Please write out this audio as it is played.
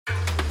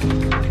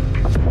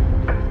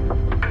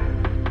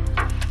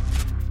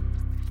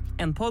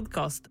En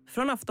podcast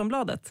från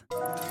Aftonbladet.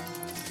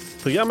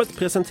 Programmet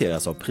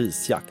presenteras av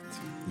Prisjakt.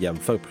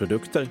 Jämför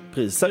produkter,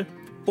 priser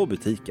och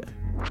butiker.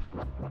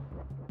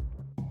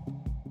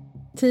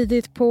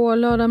 Tidigt på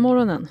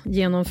lördagsmorgonen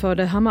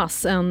genomförde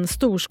Hamas en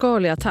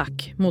storskalig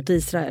attack mot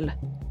Israel.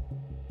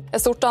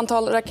 Ett stort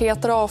antal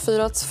raketer har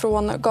avfyrats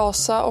från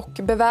Gaza och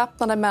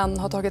beväpnade män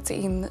har tagit sig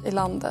in i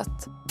landet.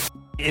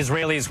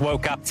 Israelis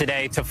woke up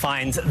today to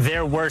find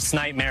their worst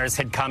nightmares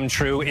had come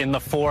true in the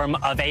form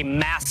of a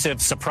massive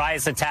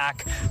surprise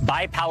attack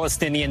by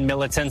Palestinian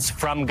militants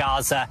from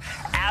Gaza.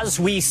 As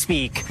we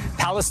speak,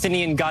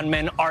 Palestinian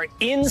gunmen are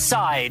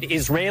inside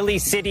Israeli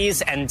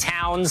cities and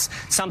towns,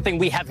 something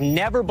we have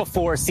never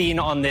before seen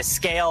on this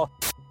scale.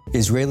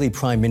 Israeli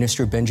Prime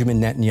Minister Benjamin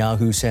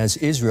Netanyahu says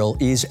Israel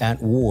is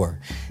at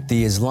war.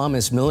 The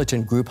Islamist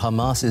militant group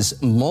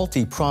Hamas's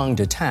multi-pronged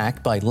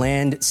attack by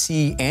land,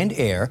 sea and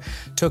air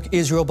took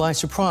Israel by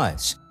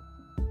surprise.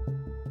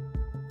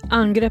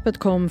 Angreppet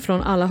kom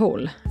från alla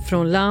håll,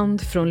 från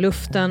land, från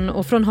luften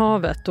och från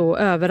havet och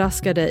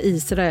överraskade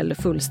Israel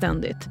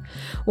fullständigt.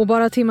 Och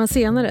bara timmar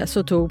senare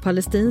så tog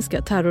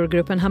palestinska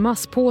terrorgruppen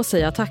Hamas på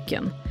sig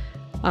attacken.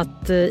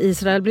 Att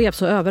Israel blev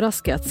så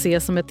överraskat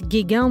ses som ett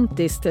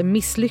gigantiskt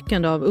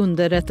misslyckande av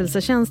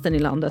underrättelsetjänsten i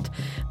landet.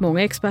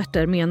 Många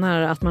experter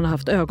menar att man har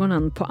haft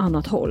ögonen på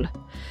annat håll.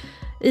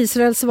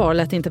 Israels svar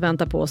lät inte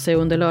vänta på sig.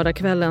 Under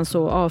lördagskvällen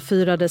så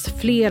avfyrades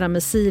flera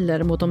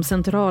missiler mot de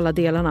centrala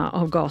delarna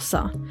av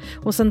Gaza.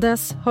 Och sedan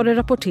dess har det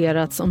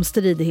rapporterats om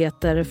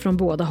stridigheter från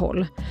båda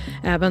håll.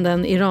 Även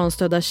den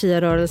Iranstödda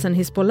Shia-rörelsen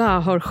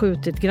Hezbollah har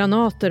skjutit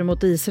granater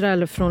mot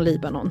Israel från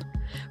Libanon.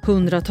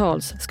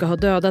 Hundratals ska ha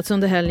dödats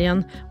under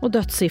helgen och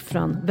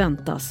dödssiffran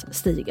väntas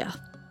stiga.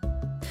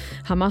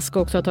 Hamas ska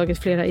också ha tagit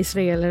flera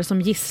israeler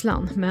som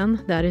gisslan, men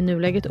det är i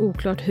nuläget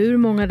oklart hur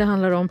många det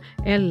handlar om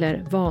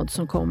eller vad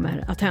som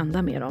kommer att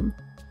hända med dem.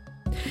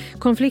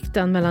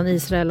 Konflikten mellan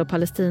Israel och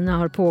Palestina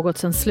har pågått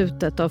sedan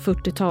slutet av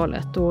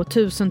 40-talet och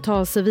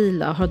tusentals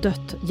civila har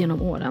dött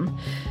genom åren.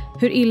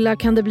 Hur illa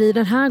kan det bli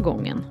den här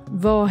gången?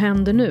 Vad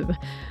händer nu?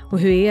 Och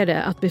hur är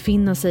det att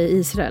befinna sig i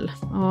Israel?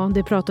 Ja,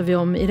 det pratar vi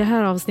om i det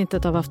här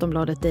avsnittet av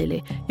Aftonbladet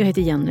Daily. Jag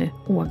heter Jenny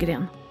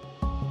Ågren.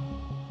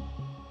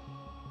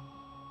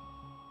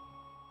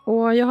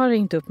 Och jag har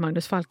ringt upp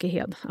Magnus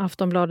Falkehed,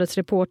 Aftonbladets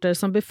reporter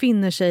som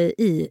befinner sig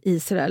i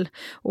Israel.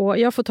 Och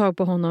jag får tag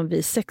på honom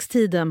vid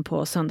 6-tiden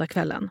på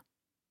söndagskvällen.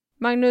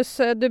 Magnus,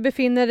 du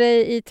befinner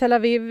dig i Tel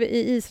Aviv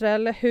i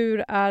Israel.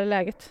 Hur är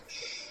läget?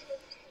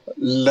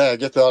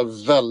 Läget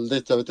är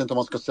väldigt, jag vet inte om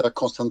man ska säga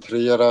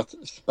koncentrerat,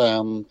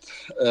 spänt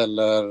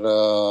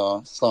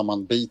eller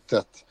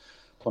sammanbitet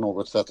på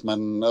något sätt.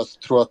 Men jag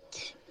tror att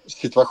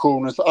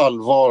situationens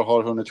allvar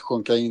har hunnit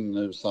sjunka in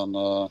nu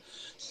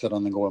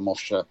sedan igår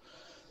morse.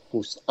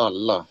 Hos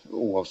alla,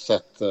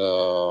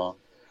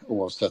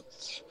 oavsett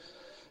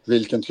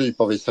vilken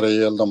typ av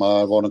Israel de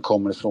är, var de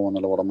kommer ifrån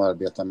eller vad de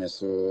arbetar med,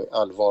 så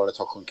allvaret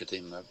har sjunkit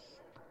in nu.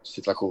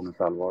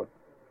 Situationens allvar.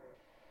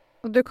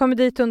 Du kommer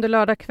dit under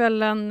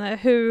lördagskvällen.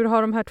 Hur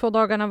har de här 2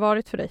 dagarna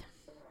varit för dig?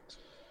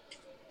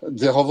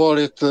 Det har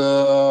varit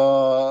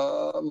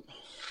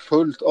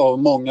fullt av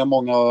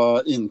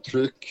många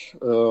intryck.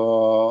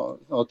 Jag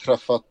har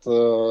träffat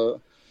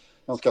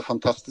ganska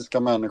fantastiska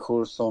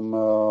människor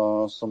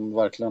som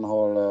verkligen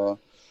har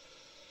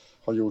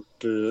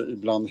gjort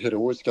ibland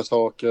heroiska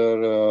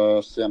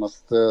saker.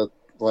 Senast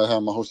var jag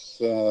hemma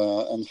hos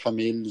en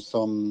familj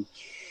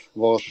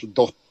vars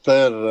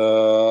dotter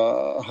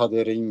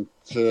hade ringt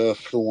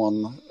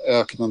från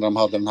öknen där de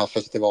hade den här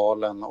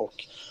festivalen, och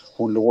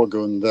hon låg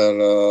under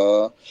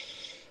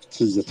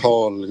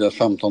 10-tal,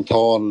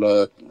 15-tal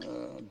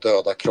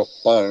döda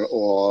kroppar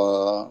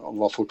och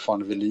var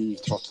fortfarande vid liv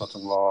trots att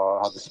hon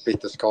hade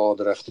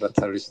splitterskador efter att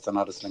terroristerna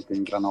hade slängt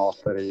in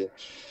granater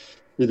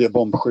i det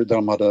bombskydd där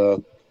de hade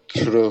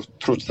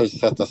trott sig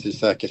sätta sig i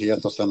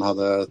säkerhet, och sen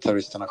hade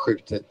terroristerna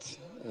skjutit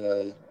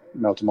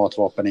med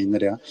automatvapen in i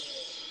det.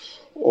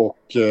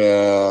 Och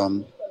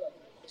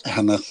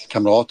hennes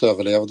kamrat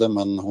överlevde,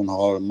 men hon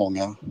har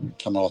många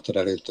kamrater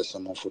där ute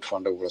som hon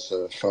fortfarande oroar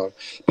sig för.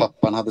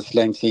 Pappan hade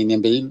slängt sig in i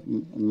en bil.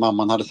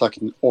 Mamman hade sagt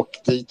åk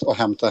dit och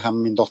hämta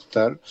hem min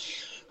dotter.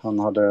 Han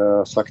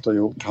hade sagt och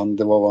gjort.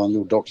 Det var vad han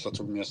gjorde också.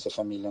 Tog med sig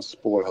familjens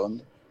spårhund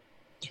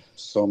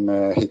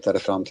som hittade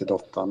fram till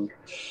dottern.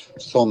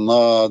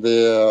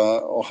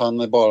 Och han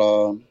är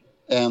bara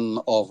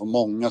en av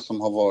många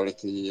som har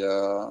varit i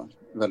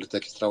väldigt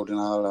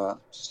extraordinära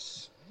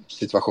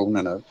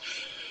situationer nu.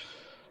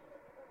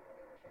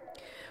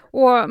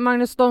 Och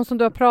Magnus, de som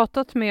du har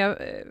pratat med,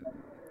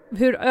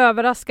 hur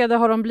överraskade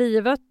har de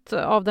blivit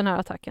av den här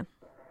attacken?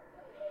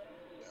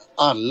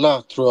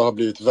 Alla tror jag har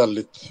blivit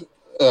väldigt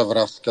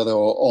överraskade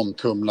och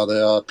omtumlade.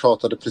 Jag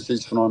pratade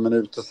precis för några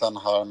minuter sedan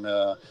här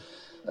med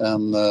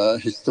en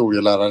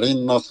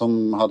historielärarinna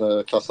som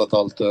hade kastat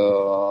allt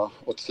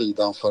åt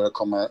sidan för att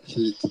komma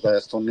hit där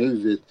jag står nu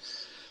vid ett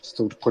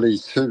stort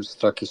polishus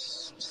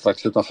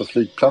strax utanför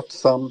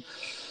flygplatsen.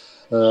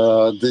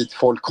 Dit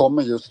folk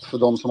kommer just för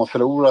de som har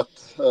förlorat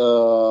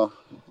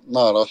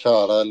nära och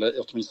kära, eller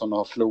åtminstone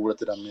har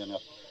förlorat i den meningen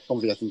att de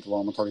vet inte var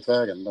de har tagit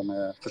vägen, de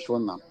är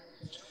försvunna.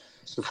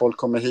 Så folk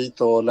kommer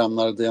hit och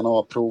lämnar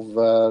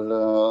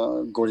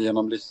DNA-prover, går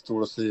igenom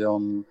listor och ser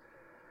om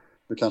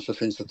det kanske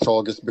finns ett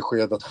tragiskt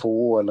besked att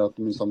få eller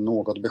åtminstone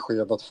något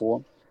besked att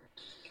få.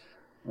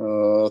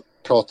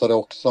 Pratade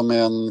också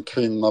med en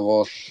kvinna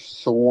vars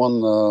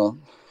son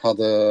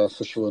hade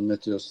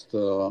försvunnit just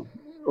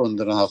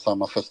under den här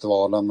samma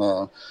festivalen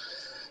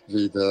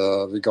vid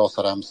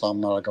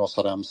Gazaremsan, nära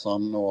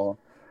Gazaremsan. Och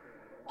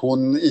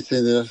hon i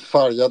sin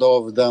färgad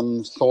av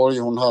den sorg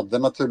hon hade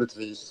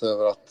naturligtvis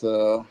över att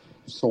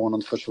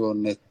sonen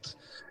försvunnit.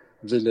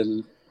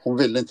 Hon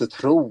ville inte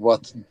tro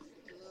att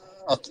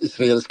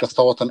israeliska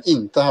staten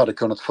inte hade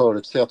kunnat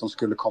förutse att de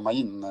skulle komma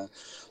in,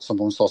 som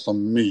hon sa,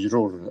 som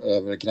myror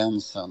över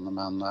gränsen.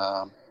 Men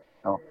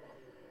ja.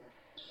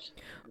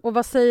 Och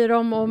vad säger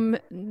de om,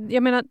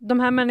 jag menar, de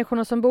här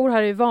människorna som bor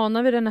här är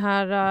vana vid den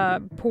här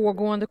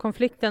pågående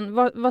konflikten.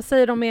 Vad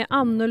säger de är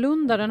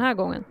annorlunda den här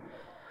gången?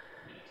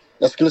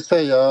 Jag skulle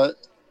säga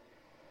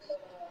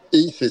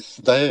ISIS,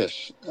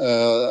 Daesh.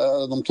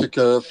 De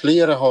tycker,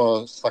 flera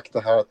har sagt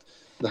det här, att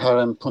det här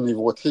är på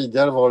nivå.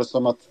 Tidigare var det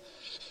som att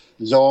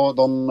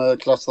de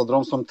klassade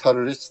dem som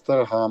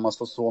terrorister,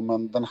 Hamas och så,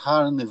 men den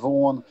här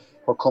nivån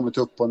har kommit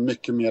upp på en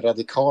mycket mer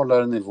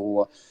radikalare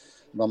nivå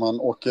där man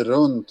åker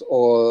runt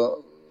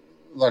och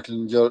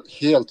verkligen gör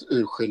helt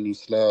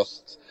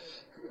urskillningslöst,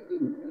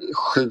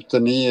 skjuter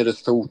ner ett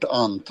stort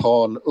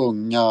antal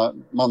unga.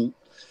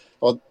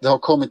 Det har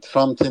kommit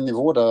fram till en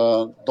nivå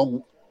där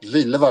de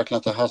ville verkligen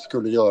att det här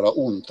skulle göra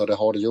ont, och det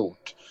har det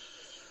gjort.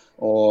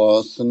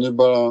 Och så nu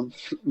börjar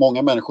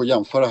många människor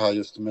jämföra här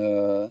just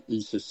med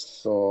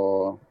ISIS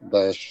och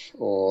Daesh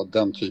och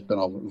den typen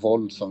av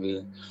våld som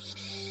vi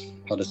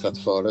hade sett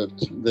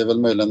förut. Det är väl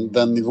möjligen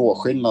den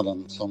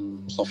nivåskillnaden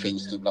som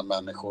finns nu bland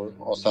människor.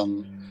 Och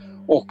sen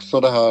också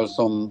det här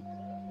som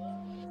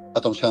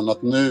att de känner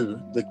att nu,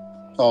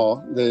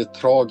 det är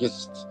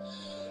tragiskt,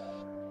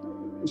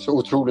 så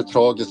otroligt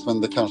tragiskt,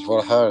 men det kanske var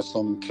det här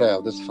som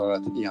krävdes för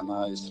att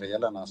ena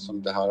israelerna.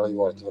 Som det här har ju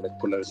varit ett väldigt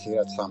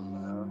polariserat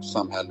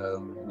samhälle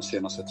de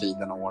senaste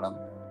tiden och åren.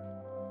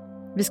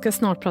 Vi ska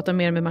snart prata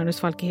mer med Magnus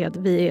Falkehed.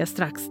 Vi är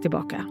strax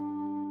tillbaka.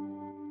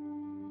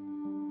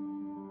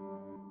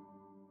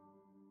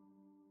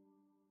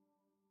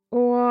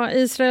 Och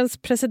Israels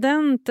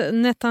president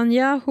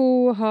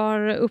Netanyahu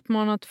har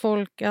uppmanat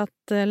folk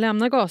att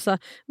lämna Gaza.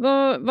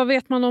 Vad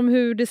vet man om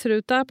hur det ser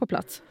ut där på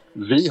plats?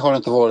 Vi har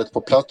inte varit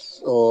på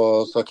plats,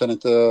 och så jag kan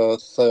inte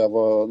säga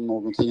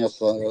någonting jag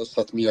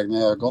sett med egna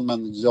ögon.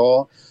 Men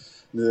ja,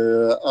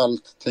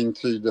 allting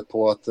tyder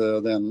på att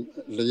det är en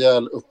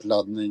rejäl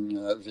uppladdning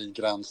vid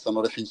gränsen.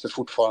 Och det finns ju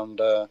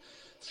fortfarande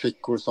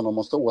fickor som de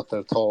måste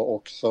återta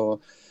också.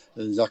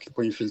 Jakt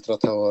på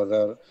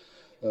infiltratörer.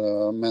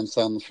 Men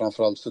sen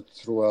framförallt så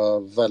tror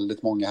jag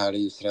väldigt många här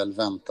i Israel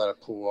väntar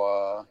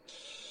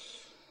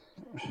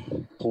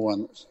på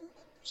en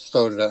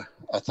större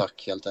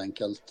attack helt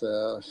enkelt.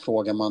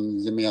 Frågar man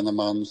gemene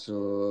man så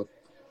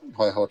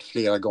har jag hört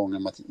flera gånger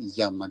om att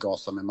jämna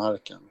Gaza med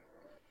marken.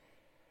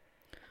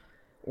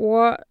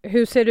 Och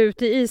hur ser det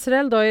ut i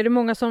Israel då? Är det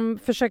många som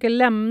försöker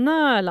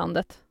lämna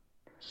landet?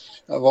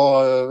 Jag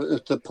var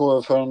ute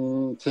för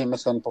en timme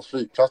sedan på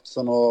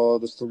flygplatsen,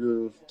 och det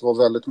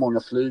var väldigt många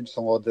flyg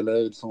som var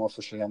delayed, som var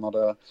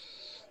försenade,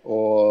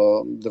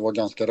 och det var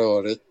ganska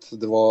rörigt.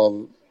 Det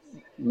var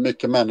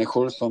mycket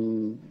människor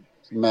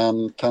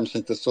men kanske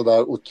inte så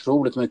där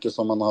otroligt mycket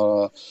som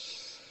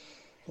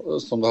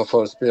det har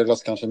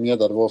förespeglats kanske med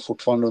det. Det var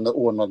fortfarande under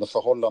ordnade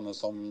förhållanden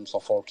som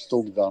folk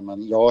stod där.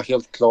 Men ja,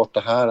 helt klart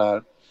det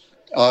här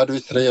är du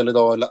Israel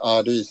idag eller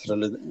är du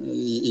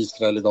i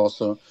Israel idag,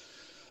 så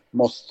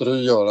måste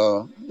du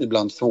göra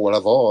ibland svåra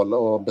val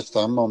och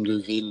bestämma om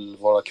du vill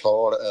vara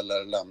kvar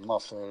eller lämna.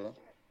 För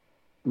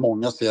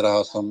många ser det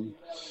här som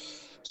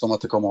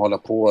att det kommer att hålla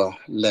på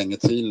länge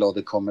till, och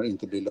det kommer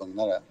inte bli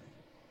lugnare.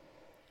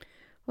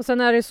 Och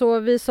sen är det så,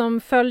 vi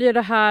som följer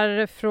det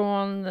här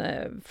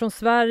från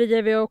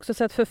Sverige, vi har också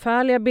sett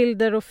förfärliga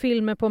bilder och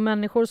filmer på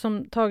människor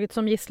som tagits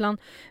som gisslan.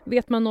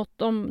 Vet man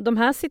något om de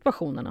här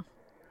situationerna?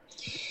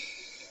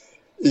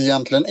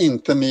 Egentligen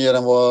inte mer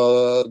än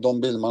vad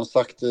de bilder man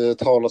sagt. Det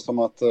talas om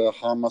att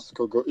Hamas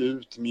ska gå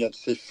ut med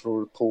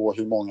siffror på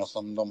hur många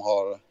som de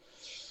har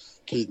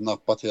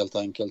kidnappat helt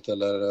enkelt.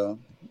 Eller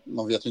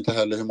man vet ju inte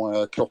heller hur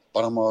många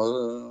kroppar de har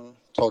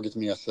tagit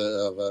med sig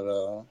över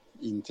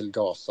in till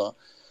Gaza.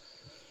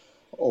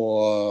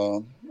 Och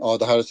ja,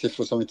 det här är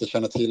siffror som vi inte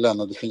känner till än,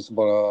 och det finns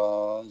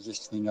bara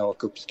gissningar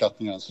och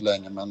uppskattningar än så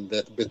länge, men det är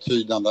ett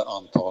betydande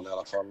antal i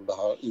alla fall. Det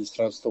här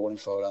Israel står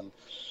inför en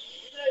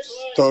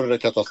större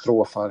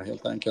katastrof här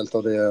helt enkelt,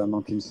 och det är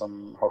någonting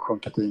som har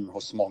sjunkit in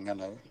hos många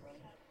nu.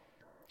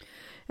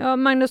 Ja,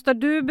 Magnus, där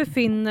du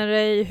befinner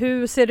dig,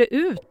 hur ser det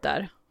ut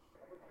där?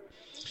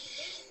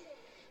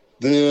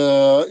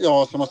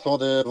 Som jag sa,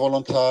 det är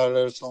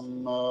volontärer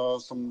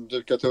som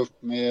dukat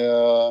upp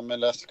med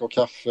läsk och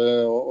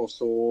kaffe och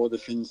så. Det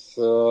finns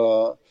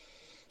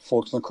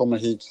folk som kommer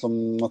hit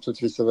som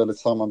naturligtvis är väldigt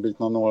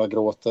sammanbitna, några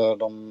gråter.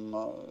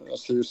 Jag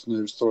ser just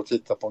nu, står och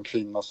tittar på en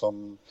kvinna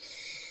som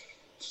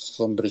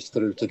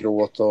brister ut i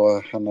gråt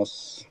och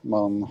hennes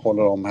man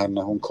håller om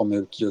henne. Hon kom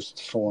ut just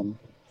från,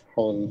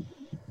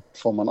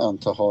 får man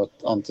anta,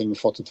 antingen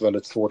fått ett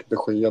väldigt svårt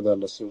besked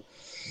eller så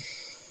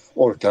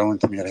orkar hon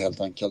inte mer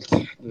helt enkelt.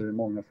 Det är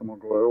många som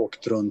har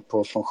åkt runt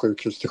från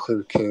sjukhus till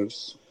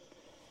sjukhus.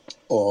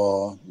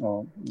 Och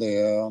ja, det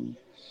är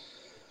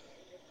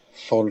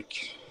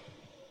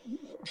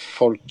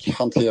folk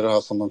hanterar det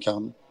här som de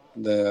kan.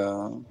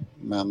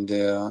 Men det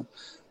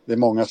är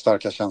många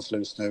starka känslor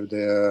just nu.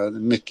 Det är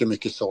mycket,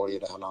 mycket sorg i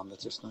det här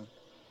landet just nu.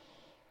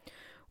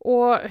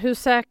 Och hur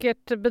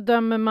säkert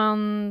bedömer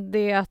man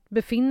det att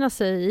befinna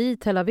sig i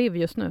Tel Aviv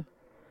just nu?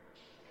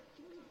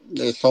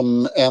 Det är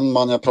som en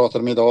man jag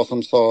pratade med idag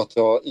som sa att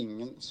jag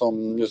ingen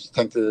som just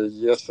tänkte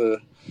ge sig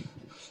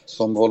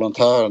som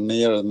volontär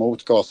ner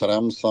mot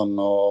Gazaremsan,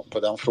 och på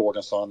den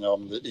frågan sa han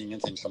men det är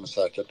ingenting som är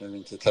säkert nu,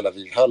 inte i Tel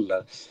Aviv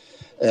heller.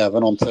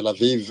 Även om Tel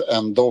Aviv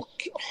ändå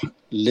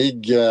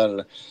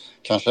ligger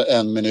kanske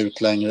 1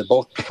 minut längre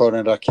bort för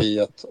en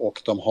raket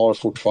och de har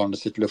fortfarande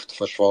sitt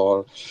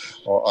luftförsvar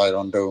och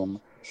Iron Dome.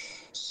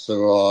 Så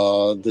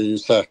det är ju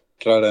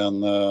säkrare än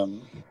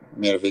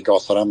mer vid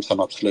Gazaremsan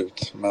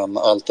absolut. Men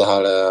allt det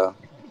här är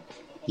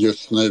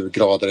just nu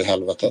grader i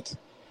helvetet.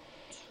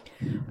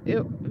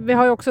 Vi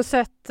har ju också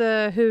sett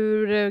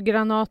hur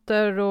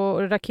granater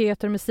och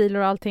raketer, missiler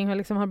och allting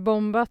har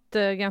bombat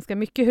ganska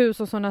mycket hus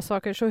och sådana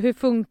saker. Så hur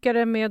funkar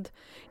det med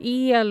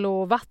el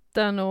och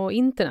vatten och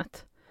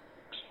internet?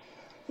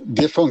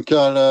 Det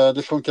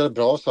funkar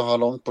bra så här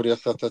långt. På det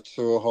sättet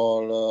så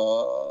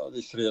har det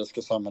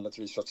israeliska samhället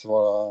visat sig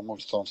vara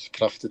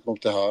motståndskraftigt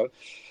mot det här.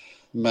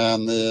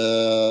 Men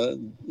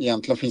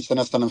egentligen finns det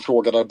nästan en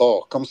fråga där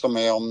bakom som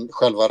är om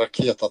själva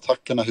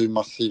raketattackerna, hur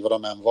massiva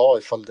de än var,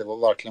 ifall det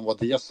verkligen var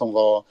det som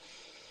var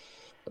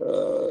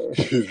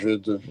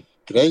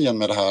huvudgrejen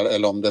med det här,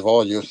 eller om det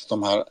var just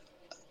de här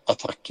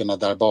attackerna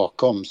där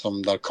bakom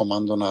där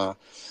kommandona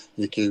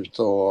gick ut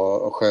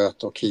och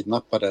sköt och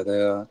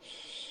kidnappade.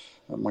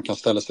 Man kan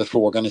ställa sig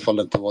frågan ifall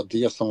det inte var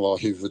det som var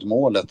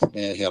huvudmålet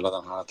med hela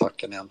den här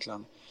attacken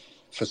egentligen.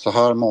 För så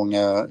här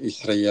många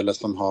israeler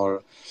som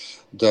har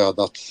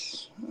dödats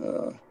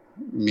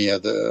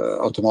med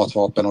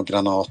automatvapen och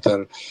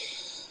granater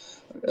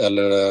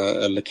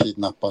eller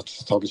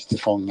kidnappats, tagits till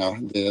fånga.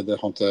 Det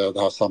har inte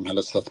det här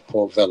samhället sett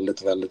på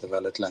väldigt, väldigt,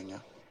 väldigt länge.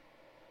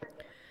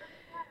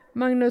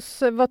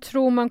 Magnus, vad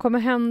tror man kommer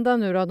hända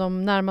nu då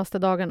de närmaste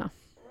dagarna?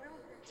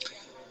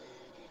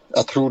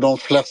 Jag tror de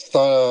flesta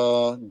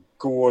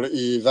går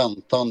i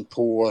väntan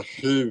på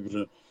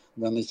hur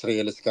den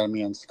israeliska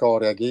armén ska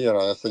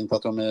reagera. Jag säger inte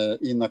att de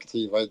är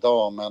inaktiva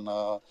idag, men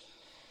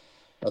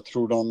jag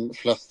tror de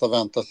flesta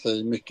väntar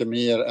sig mycket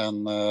mer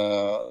än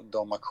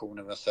de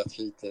aktioner vi har sett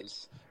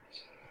hittills.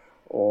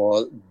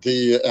 Och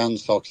det är en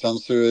sak. Sen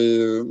så är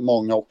ju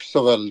många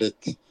också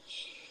väldigt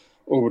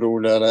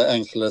oroliga eller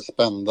ängsliga,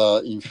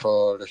 spända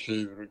inför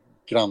hur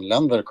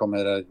grannländer kommer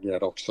att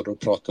reagera också.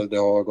 Det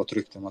har gått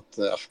rykten om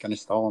att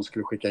Afghanistan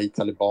skulle skicka hit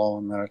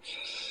talibaner.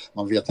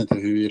 Man vet inte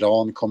hur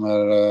Iran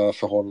kommer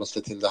förhålla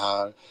sig till det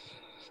här.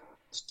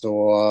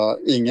 Så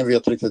ingen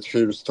vet riktigt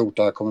hur stort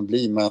det här kommer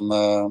bli, men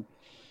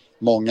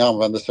många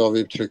använder sig av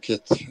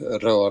uttrycket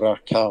röra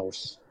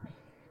kaos.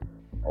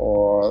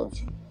 Och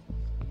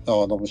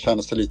ja, de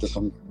känner sig lite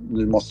som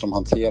nu måste de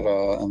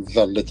hantera en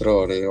väldigt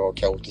rörig och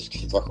kaotisk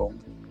situation.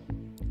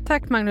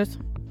 Tack Magnus.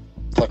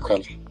 Tack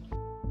själv.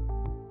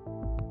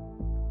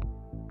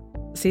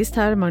 Sist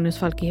här Magnus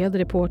Falkehed,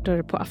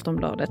 reporter på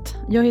Aftonbladet.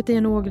 Jag heter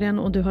Jenny Ågren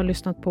och du har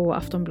lyssnat på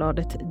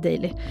Aftonbladet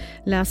Daily.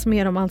 Läs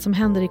mer om allt som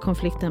händer i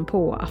konflikten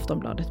på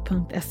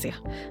aftonbladet.se.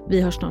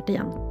 Vi hörs snart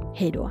igen.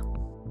 Hej då!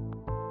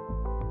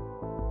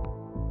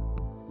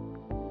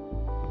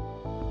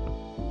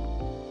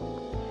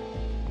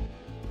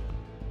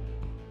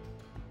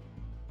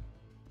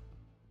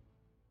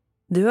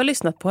 Du har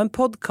lyssnat på en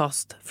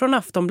podcast från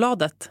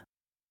Aftonbladet.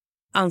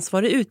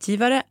 Ansvarig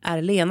utgivare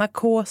är Lena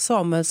K.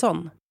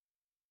 Samuelsson.